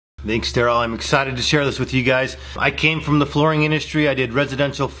Thanks, Daryl. I'm excited to share this with you guys. I came from the flooring industry. I did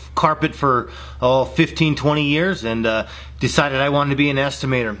residential carpet for 15, 20 years and decided I wanted to be an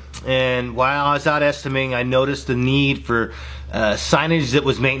estimator. And while I was out estimating, I noticed the need for signage that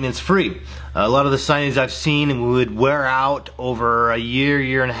was maintenance free. A lot of the signage I've seen would wear out over a year,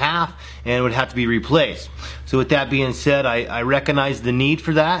 year and a half, and would have to be replaced. So with that being said, I recognized the need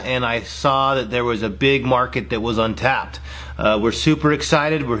for that, and I saw that there was a big market that was untapped. We're super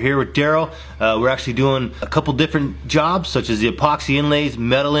excited. We're here with Daryl. We're actually doing a couple different jobs, such as the epoxy inlays,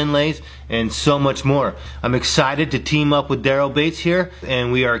 metal inlays, and so much more. I'm excited to team up with Daryl Bates here,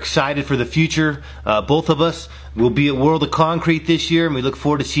 and we are excited for the future. Both of us will be at World of Concrete this year, and we look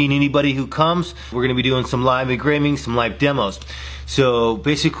forward to seeing anybody who comes. We're going to be doing some live engraving, some live demos. So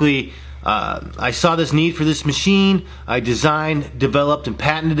basically, I saw this need for this machine. I designed, developed, and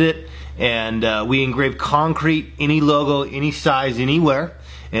patented it. And we engrave concrete, any logo, any size, anywhere.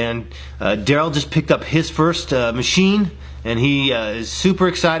 And Daryl just picked up his first machine, and he is super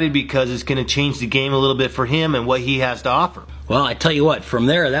excited because it's going to change the game a little bit for him and what he has to offer. Well, I tell you what, from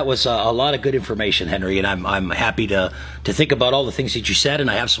there, that was a lot of good information, Henry, and I'm happy to think about all the things that you said,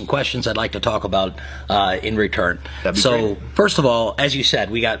 and I have some questions I'd like to talk about in return. So, great. First of all, as you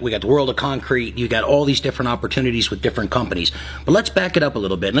said, we got the World of Concrete. You got all these different opportunities with different companies. But let's back it up a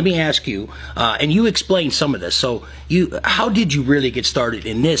little bit. Let me ask you, and you explained some of this. So, how did you really get started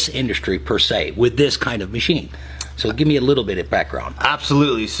in this industry per se with this kind of machine? So give me a little bit of background.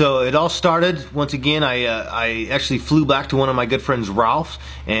 Absolutely. So it all started, once again, I actually flew back to one of my good friends, Ralph,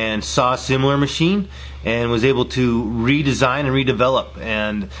 and saw a similar machine and was able to redesign and redevelop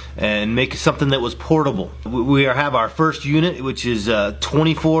and make something that was portable. We have our first unit, which is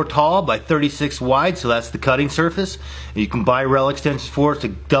 24 tall by 36 wide, so that's the cutting surface. You can buy rail extensions for it to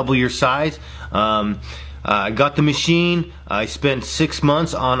double your size. I got the machine. I spent 6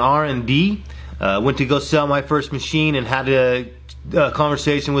 months on R&D. Went to go sell my first machine and had a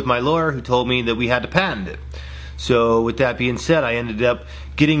conversation with my lawyer, who told me that we had to patent it. So with that being said, I ended up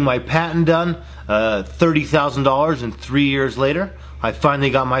getting my patent done, $30,000, and 3 years later I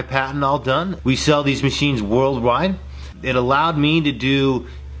finally got my patent all done. We sell these machines worldwide. It allowed me to do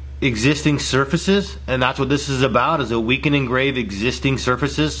existing surfaces, and that's what this is about, is that we can engrave existing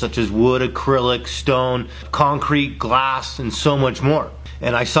surfaces such as wood, acrylic, stone, concrete, glass, and so much more.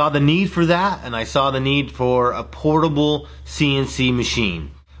 And I saw the need for that, and I saw the need for a portable CNC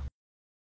machine.